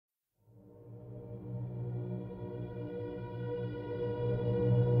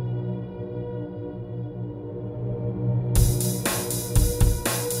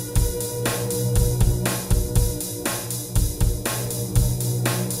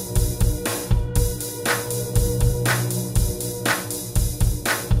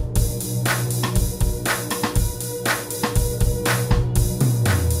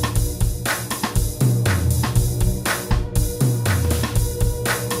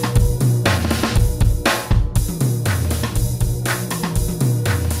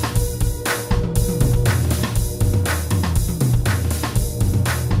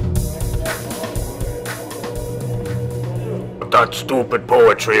that stupid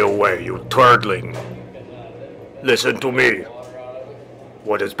poetry away, you turdling. Listen to me.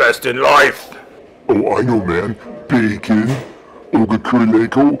 What is best in life? Oh, I know, man. Bacon, Olga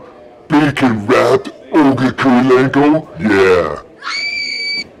Kurilenko, bacon wrapped Olga Kurilenko. Yeah.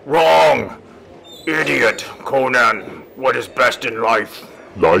 Wrong! Idiot, Conan. What is best in life?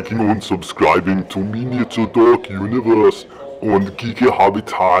 Liking und subscribing to Miniature Dark Universe und Geeky Hobby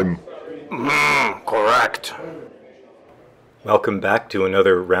Time. Correct. Welcome back to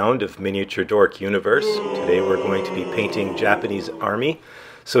another round of Miniature Dork Universe. Today we're going to be painting Japanese Army.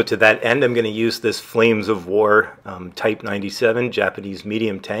 So to that end I'm going to use this Flames of War Type 97 Japanese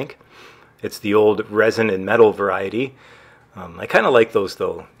medium tank. It's the old resin and metal variety. I kind of like those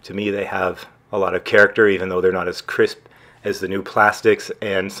though. To me they have a lot of character even though they're not as crisp as the new plastics,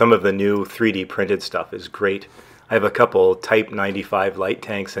 and some of the new 3D printed stuff is great. I have a couple Type 95 light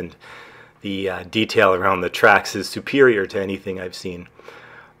tanks and the detail around the tracks is superior to anything I've seen.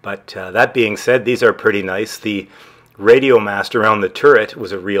 But that being said, these are pretty nice. The radio mast around the turret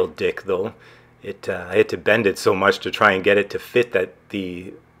was a real dick though. I had to bend it so much to try and get it to fit that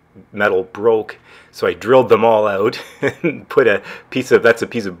the metal broke. So I drilled them all out and put that's a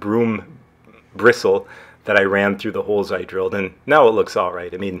piece of broom bristle that I ran through the holes I drilled, and now it looks all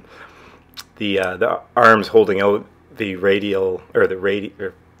right. I mean, the arms holding out the radial, or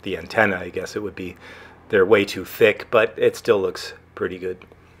the antenna, I guess it would be, they're way too thick, but it still looks pretty good.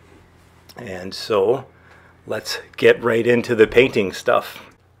 And so let's get right into the painting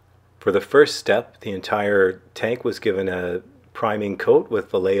stuff. For the first step, the entire tank was given a priming coat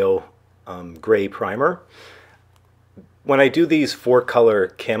with Vallejo gray primer. When I do these 4-color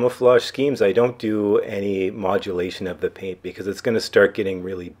camouflage schemes, I don't do any modulation of the paint because it's going to start getting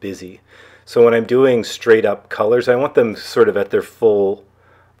really busy. So when I'm doing straight up colors, I want them sort of at their full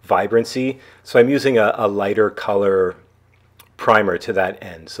vibrancy. So I'm using a lighter color primer to that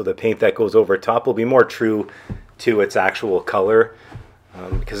end. So the paint that goes over top will be more true to its actual color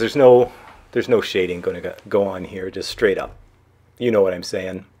because there's no shading going to go on here, just straight up. You know what I'm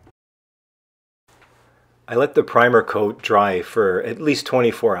saying. I let the primer coat dry for at least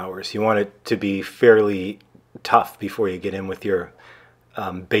 24 hours. You want it to be fairly tough before you get in with your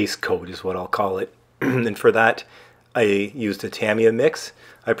base coat is what I'll call it. And for that I used a Tamiya mix.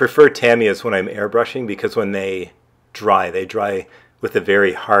 I prefer Tamiyas when I'm airbrushing because when they dry with a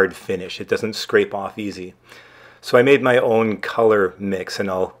very hard finish. It doesn't scrape off easy. So I made my own color mix and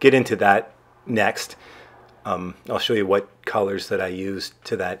I'll get into that next. I'll show you what colors that I used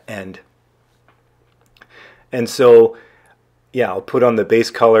to that end. And so, yeah, I'll put on the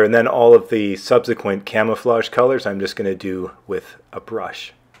base color and then all of the subsequent camouflage colors I'm just going to do with a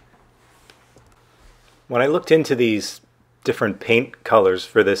brush. When I looked into these different paint colors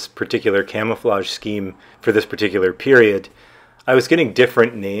for this particular camouflage scheme for this particular period, I was getting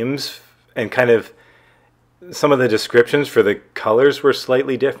different names and kind of some of the descriptions for the colors were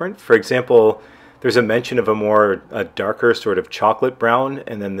slightly different. For example, there's a mention of a darker sort of chocolate brown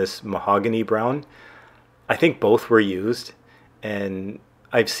and then this mahogany brown. I think both were used, and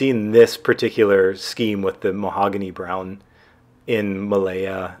I've seen this particular scheme with the mahogany brown in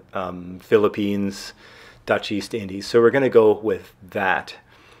Malaya, Philippines, Dutch East Indies. So we're going to go with that.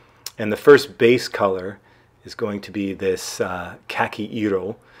 And the first base color is going to be this khaki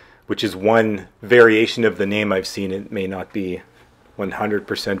iro, which is one variation of the name I've seen. It may not be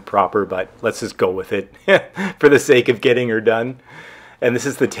 100% proper, but let's just go with it for the sake of getting her done. And this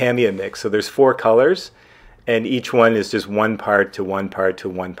is the Tamiya mix. So there's 4 colors. And each one is just 1 part to 1 part to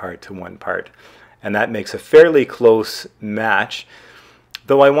 1 part to 1 part. And that makes a fairly close match.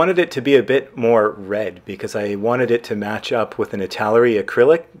 Though I wanted it to be a bit more red because I wanted it to match up with an Italeri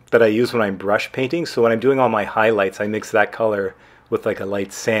acrylic that I use when I'm brush painting. So when I'm doing all my highlights, I mix that color with like a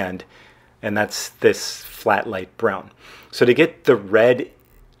light sand. And that's this flat light brown. So to get the red,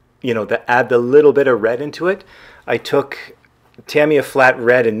 to add the little bit of red into it, I took Tamiya flat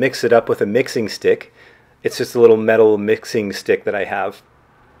red and mixed it up with a mixing stick. It's just a little metal mixing stick that I have.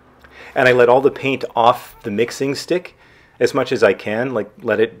 And I let all the paint off the mixing stick as much as I can, like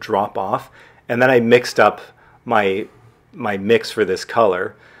let it drop off. And then I mixed up my mix for this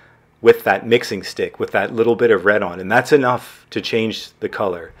color with that mixing stick, with that little bit of red on. And that's enough to change the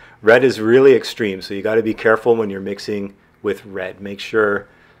color. Red is really extreme, so you got to be careful when you're mixing with red. Make sure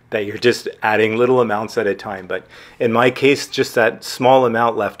that you're just adding little amounts at a time. But in my case, just that small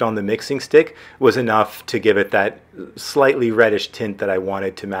amount left on the mixing stick was enough to give it that slightly reddish tint that I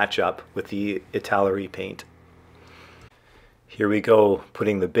wanted to match up with the Italeri paint. Here we go,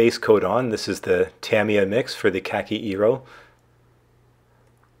 putting the base coat on. This is the Tamiya mix for the khaki iro.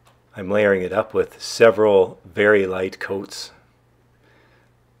 I'm layering it up with several very light coats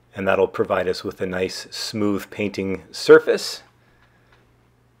and that'll provide us with a nice smooth painting surface.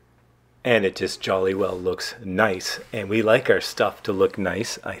 And it just jolly well looks nice, and we like our stuff to look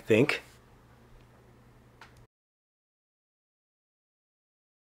nice, I think.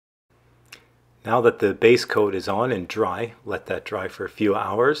 Now that the base coat is on and dry, let that dry for a few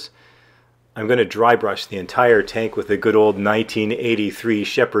hours. I'm going to dry brush the entire tank with a good old 1983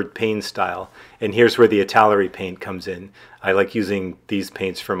 Shepherd paint style. And here's where the Italeri paint comes in. I like using these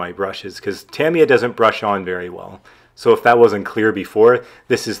paints for my brushes because Tamiya doesn't brush on very well. So if that wasn't clear before,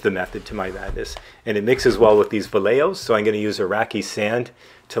 this is the method to my madness. And it mixes well with these Valleos, so I'm going to use Iraqi sand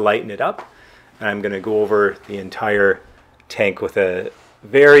to lighten it up. And I'm going to go over the entire tank with a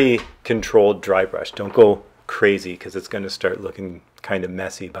very controlled dry brush. Don't go crazy because it's going to start looking kind of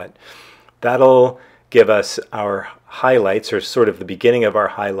messy, but that'll give us our highlights, or sort of the beginning of our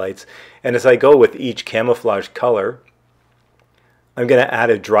highlights. And as I go with each camouflage color, I'm going to add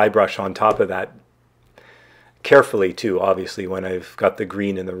a dry brush on top of that. Carefully too, obviously, when I've got the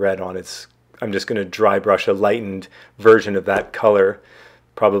green and the red on, I'm just going to dry brush a lightened version of that color,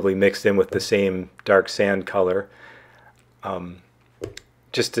 probably mixed in with the same dark sand color,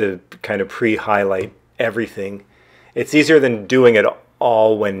 just to kind of pre-highlight everything. It's easier than doing it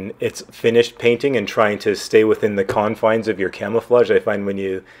all when it's finished painting and trying to stay within the confines of your camouflage. I find when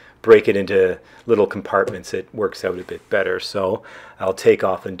you break it into little compartments, it works out a bit better. So I'll take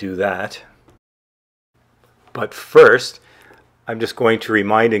off and do that. But first, I'm just going to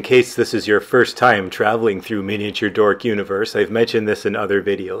remind, in case this is your first time traveling through Miniature Dork Universe, I've mentioned this in other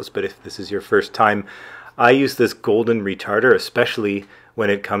videos, but if this is your first time, I use this golden retarder, especially when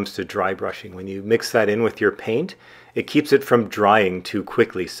it comes to dry brushing. When you mix that in with your paint, it keeps it from drying too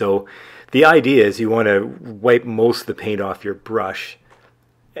quickly. So the idea is you want to wipe most of the paint off your brush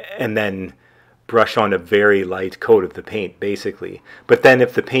and then brush on a very light coat of the paint, basically. But then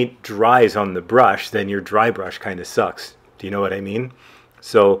if the paint dries on the brush, then your dry brush kind of sucks. Do you know what I mean?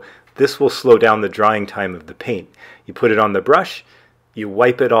 So this will slow down the drying time of the paint. You put it on the brush, you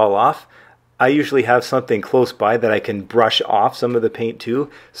wipe it all off. I usually have something close by that I can brush off some of the paint too,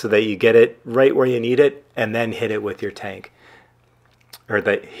 so that you get it right where you need it and then hit it with your tank. Or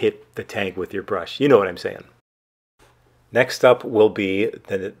hit the tank with your brush. You know what I'm saying. Next up will be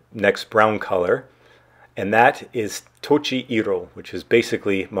the next brown color, and that is Tochi Iro, which is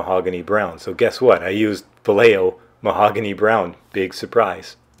basically mahogany brown. So guess what? I used Vallejo mahogany brown. Big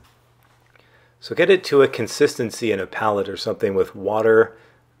surprise. So get it to a consistency in a palette or something with water,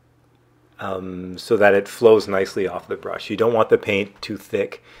 so that it flows nicely off the brush. You don't want the paint too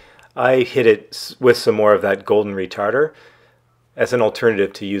thick. I hit it with some more of that golden retarder as an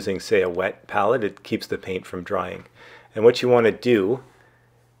alternative to using, say, a wet palette. It keeps the paint from drying. And what you want to do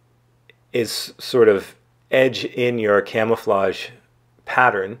is sort of edge in your camouflage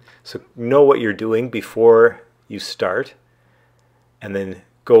pattern. So know what you're doing before you start, and then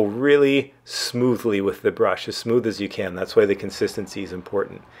go really smoothly with the brush, as smooth as you can. That's why the consistency is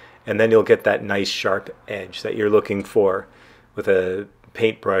important. And then you'll get that nice sharp edge that you're looking for with a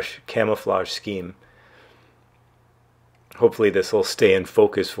paintbrush camouflage scheme. Hopefully this will stay in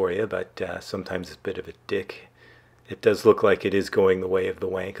focus for you, but sometimes it's a bit of a dick. It does look like it is going the way of the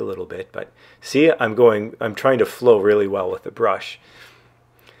wank a little bit, but see, I'm trying to flow really well with the brush.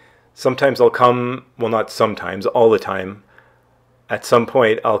 Sometimes I'll come, well, not sometimes, all the time. At some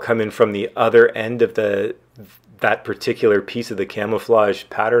point, I'll come in from the other end of that particular piece of the camouflage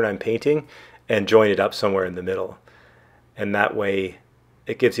pattern I'm painting and join it up somewhere in the middle. And that way,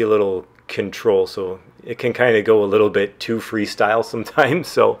 it gives you a little control, so it can kind of go a little bit too freestyle sometimes,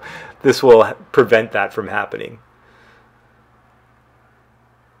 so this will prevent that from happening.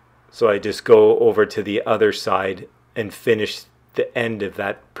 So I just go over to the other side and finish the end of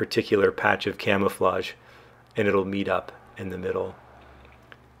that particular patch of camouflage, and it'll meet up in the middle.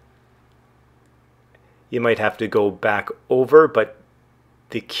 You might have to go back over, but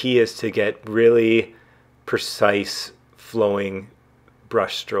the key is to get really precise flowing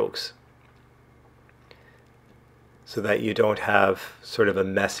brush strokes so that you don't have sort of a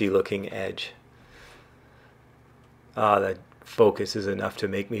messy looking edge. That focus is enough to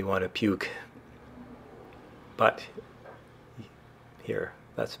make me want to puke. But here,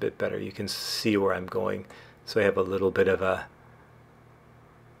 that's a bit better. You can see where I'm going. So I have a little bit of a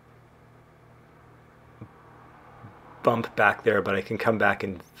bump back there, but I can come back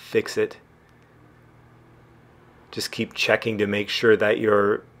and fix it. Just keep checking to make sure that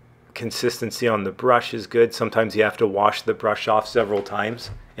your consistency on the brush is good. Sometimes you have to wash the brush off several times,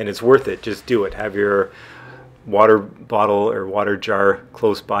 and it's worth it. Just do it. Have your water bottle or water jar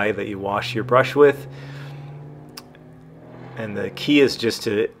close by that you wash your brush with. And the key is just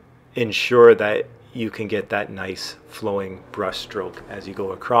to ensure that you can get that nice flowing brush stroke as you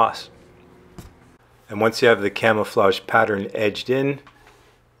go across. And once you have the camouflage pattern edged in,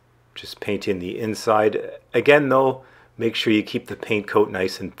 just paint in the inside. Again though, make sure you keep the paint coat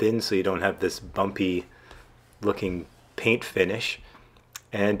nice and thin so you don't have this bumpy looking paint finish.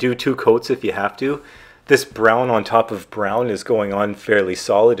 And do 2 coats if you have to. This brown on top of brown is going on fairly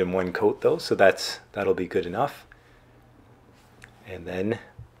solid in 1 coat though, so that'll be good enough. And then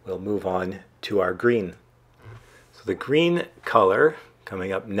we'll move on to our green. So the green color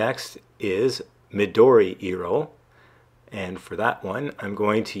coming up next is Midori Iro, and for that one I'm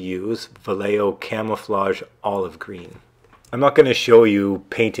going to use Vallejo Camouflage Olive Green. I'm not going to show you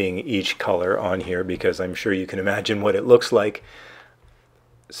painting each color on here because I'm sure you can imagine what it looks like.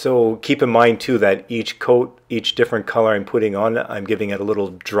 So keep in mind too that each coat, each different color I'm putting on, I'm giving it a little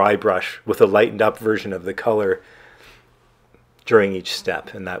dry brush with a lightened up version of the color during each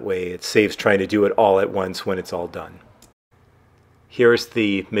step, and that way it saves trying to do it all at once when it's all done. Here's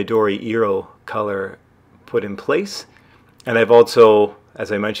the Midori Iro color put in place, and I've also,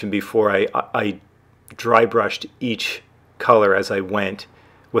 as I mentioned before, I dry brushed each color as I went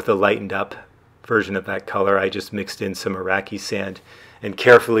with a lightened up version of that color. I just mixed in some Iraqi sand and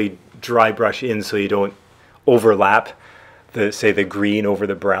carefully dry brush in so you don't overlap the green over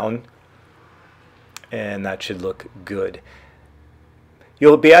the brown, and that should look good.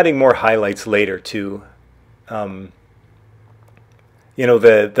 You'll be adding more highlights later too. You know,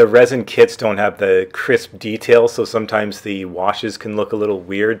 the resin kits don't have the crisp detail, so sometimes the washes can look a little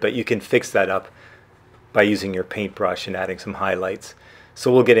weird, but you can fix that up by using your paintbrush and adding some highlights.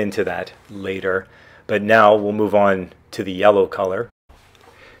 So we'll get into that later. But now we'll move on to the yellow color.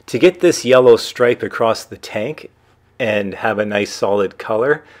 To get this yellow stripe across the tank and have a nice solid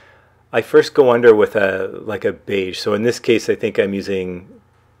color, I first go under with like a beige. So in this case, I think I'm using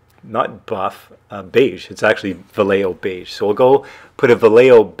not buff, beige. It's actually Vallejo beige. So we'll go put a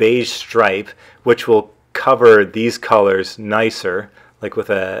Vallejo beige stripe, which will cover these colors nicer, like with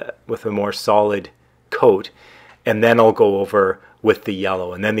a more solid coat. And then I'll go over with the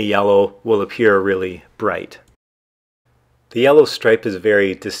yellow, and then the yellow will appear really bright. The yellow stripe is a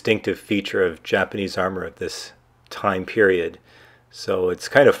very distinctive feature of Japanese armor at this time period. So it's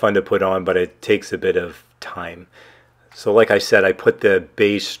kind of fun to put on, but it takes a bit of time. So like I said, I put the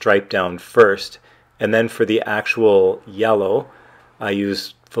beige stripe down first, and then for the actual yellow, I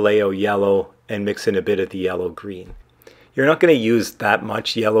use Vallejo yellow and mix in a bit of the yellow green. You're not going to use that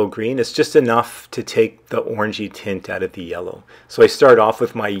much yellow green. It's just enough to take the orangey tint out of the yellow. So I start off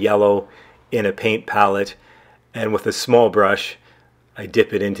with my yellow in a paint palette, and with a small brush, I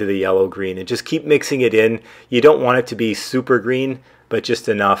dip it into the yellow green and just keep mixing it in. You don't want it to be super green, but just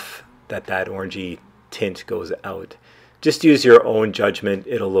enough that that orangey tint goes out. Just use your own judgment,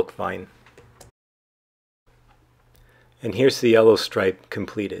 it'll look fine. And here's the yellow stripe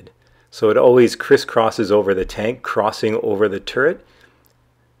completed. So it always crisscrosses over the tank, crossing over the turret.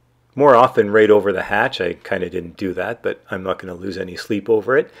 More often right over the hatch. I kind of didn't do that, but I'm not going to lose any sleep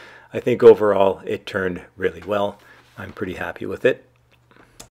over it. I think overall it turned really well. I'm pretty happy with it.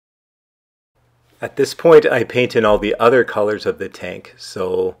 At this point I paint in all the other colors of the tank.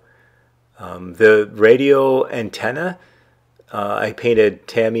 So the radio antenna, I painted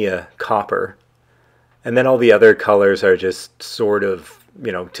Tamiya copper. And then all the other colors are just sort of,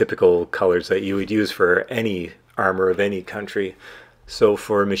 you know, typical colors that you would use for any armor of any country. So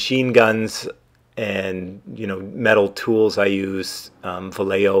for machine guns and, you know, metal tools, I use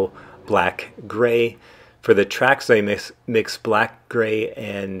Vallejo black gray. For the tracks, I mix black gray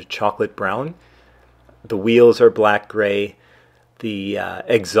and chocolate brown. The wheels are black gray. The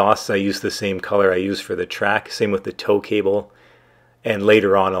exhausts, I use the same color I use for the track. Same with the tow cable. And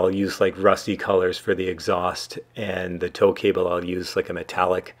later on, I'll use like rusty colors for the exhaust, and the tow cable I'll use like a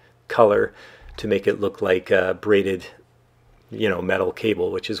metallic color to make it look like a braided, you know, metal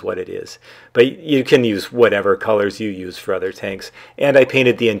cable, which is what it is. But you can use whatever colors you use for other tanks. And I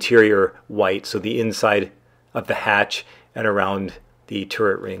painted the interior white, so the inside of the hatch and around the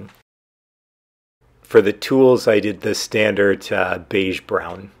turret ring. For the tools, I did the standard beige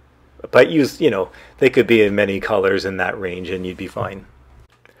brown. But use, you know, they could be in many colors in that range and you'd be fine.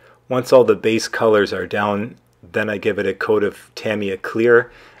 Once all the base colors are down, then I give it a coat of Tamiya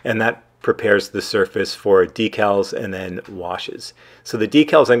clear, and that prepares the surface for decals and then washes. So the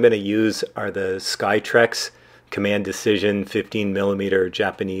decals I'm going to use are the Skytrex Command Decision 15mm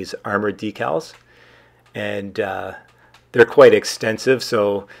Japanese armor decals. And they're quite extensive,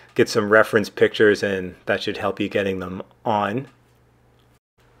 so get some reference pictures and that should help you getting them on.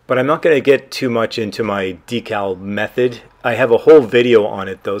 But I'm not going to get too much into my decal method I have a whole video on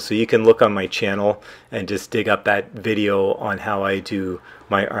it though, so you can look on my channel and just dig up that video on how I do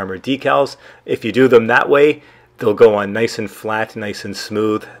my armor decals. If you do them that way, they'll go on nice and flat, nice and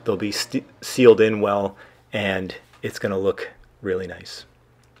smooth. They'll be sealed in well, and it's going to look really nice.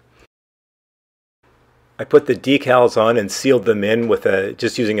 I put the decals on and sealed them in with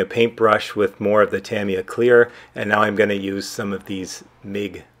just using a paintbrush with more of the Tamiya clear, and now I'm going to use some of these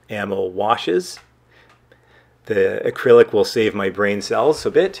MIG ammo washes. The acrylic will save my brain cells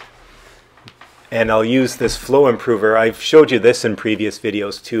a bit. And I'll use this flow improver. I've showed you this in previous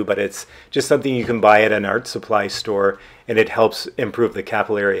videos too, but it's just something you can buy at an art supply store, and it helps improve the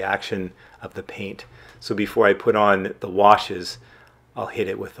capillary action of the paint. So before I put on the washes, I'll hit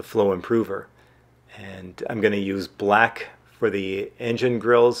it with the flow improver. And I'm going to use black for the engine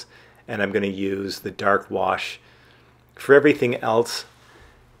grills, and I'm going to use the dark wash for everything else.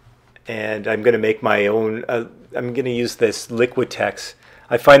 And I'm going to make my own, I'm going to use this Liquitex.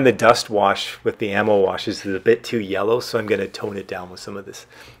 I find the dust wash with the ammo washes is a bit too yellow, so I'm going to tone it down with some of this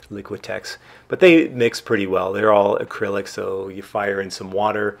Liquitex. But they mix pretty well. They're all acrylic, so you fire in some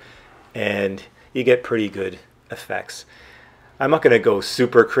water and you get pretty good effects. I'm not going to go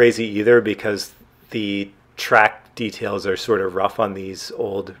super crazy either, because the track details are sort of rough on these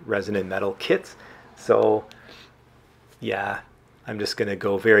old resin and metal kits. So yeah, I'm just going to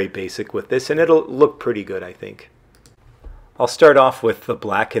go very basic with this, and it'll look pretty good, I think. I'll start off with the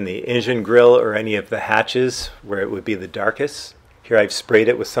black in the engine grill or any of the hatches where it would be the darkest. Here I've sprayed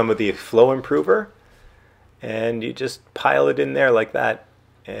it with some of the flow improver, and you just pile it in there like that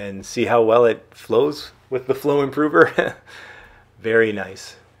and see how well it flows with the flow improver. Very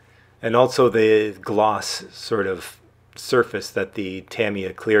nice. And also the gloss sort of surface that the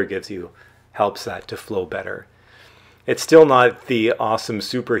Tamiya clear gives you helps that to flow better. It's still not the awesome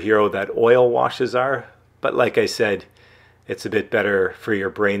superhero that oil washes are, but like I said, it's a bit better for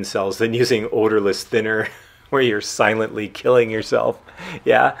your brain cells than using odorless thinner where you're silently killing yourself.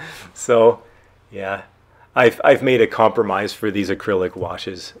 Yeah, so yeah, I've made a compromise for these acrylic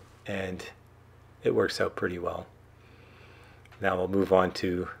washes, and it works out pretty well. Now we'll move on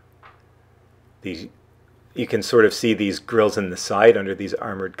to these. You can sort of see these grills in the side under these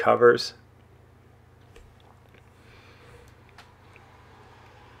armored covers.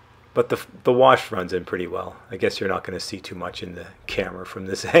 But the wash runs in pretty well. I guess you're not going to see too much in the camera from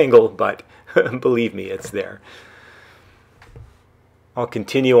this angle, but believe me, it's there. I'll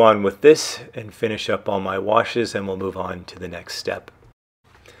continue on with this and finish up all my washes, and we'll move on to the next step.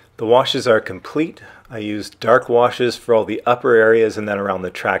 The washes are complete. I used dark washes for all the upper areas, and then around the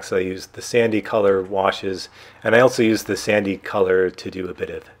tracks I used the sandy color washes, and I also used the sandy color to do a bit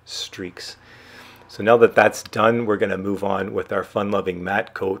of streaks. So now that that's done, we're going to move on with our fun-loving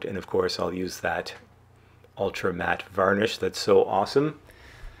matte coat, and of course I'll use that ultra matte varnish that's so awesome.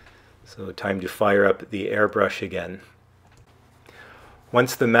 So time to fire up the airbrush again.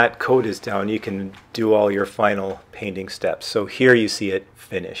 Once the matte coat is down, you can do all your final painting steps. So here you see it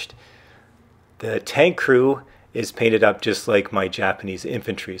finished. The tank crew is painted up just like my Japanese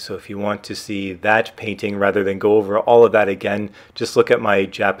infantry. So if you want to see that painting rather than go over all of that again, just look at my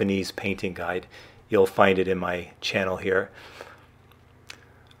Japanese painting guide. You'll find it in my channel here.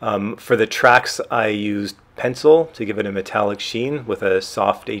 For the tracks, I used pencil to give it a metallic sheen with a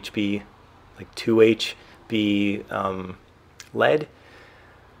soft HB, like 2HB lead.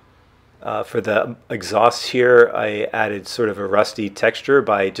 For the exhaust here, I added sort of a rusty texture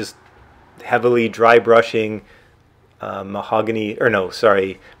by just heavily dry brushing mahogany, or no,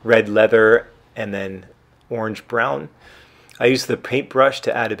 sorry, red leather and then orange brown. I used the paintbrush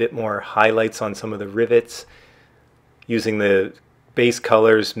to add a bit more highlights on some of the rivets, using the base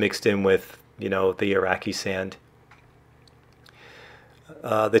colors mixed in with, you know, the Iraqi sand.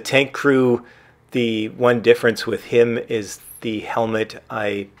 The tank crew, the one difference with him is the helmet.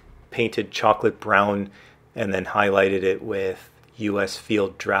 I painted chocolate brown and then highlighted it with US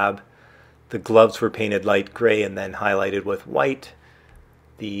Field Drab. The gloves were painted light gray and then highlighted with white.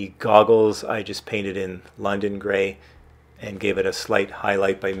 The goggles I just painted in London gray and gave it a slight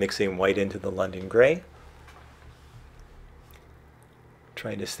highlight by mixing white into the London gray.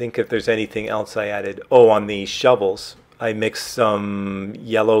 Trying to think if there's anything else I added. Oh, on the shovels, I mixed some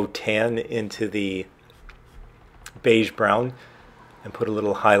yellow tan into the beige brown and put a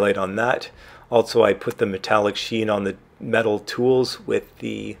little highlight on that. Also, I put the metallic sheen on the metal tools with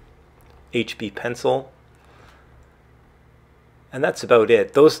the HB pencil. And that's about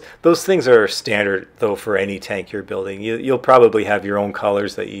it. Those things are standard though for any tank you're building. You'll probably have your own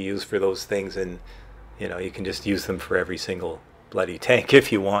colors that you use for those things, and you know, you can just use them for every single bloody tank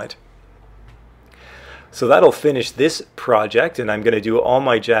if you want. So that'll finish this project, and I'm going to do all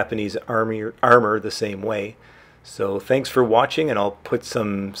my Japanese armor the same way. So thanks for watching, and I'll put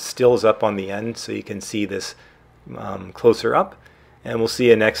some stills up on the end so you can see this closer up. And we'll see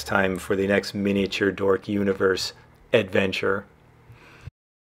you next time for the next Miniature Dork Universe adventure.